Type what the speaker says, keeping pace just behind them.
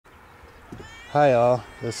Hi all,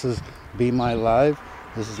 this is Be My Live.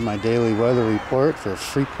 This is my daily weather report for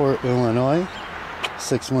Freeport, Illinois,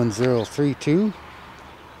 61032.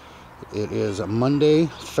 It is a Monday,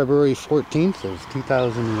 February 14th of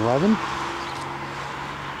 2011.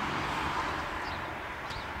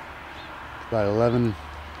 About 11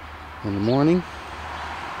 in the morning.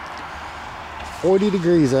 40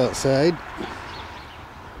 degrees outside.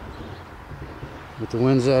 With the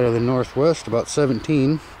winds out of the northwest, about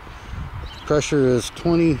 17. Pressure is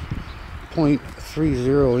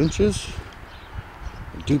 20.30 inches.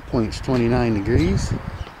 Dew point's 29 degrees.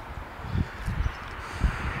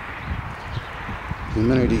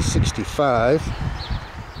 Humidity 65.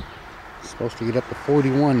 It's supposed to get up to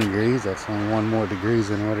 41 degrees. That's only one more degrees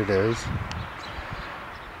than what it is.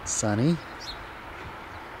 Sunny.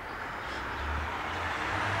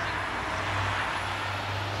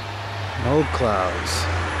 No clouds.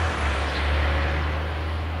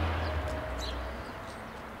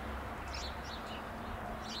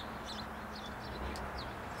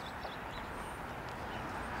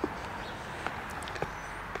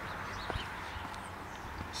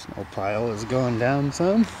 Snow pile is going down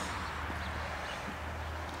some.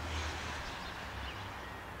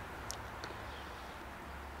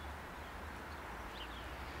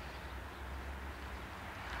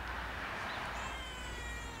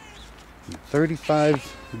 And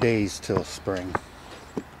 35 days till spring.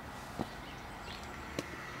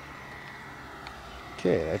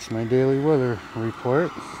 Okay, that's my daily weather report.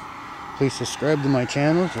 Please subscribe to my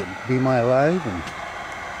channel to Be My Live and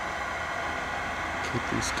keep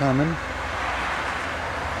these coming.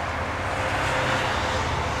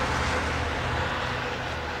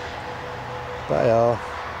 Bye all.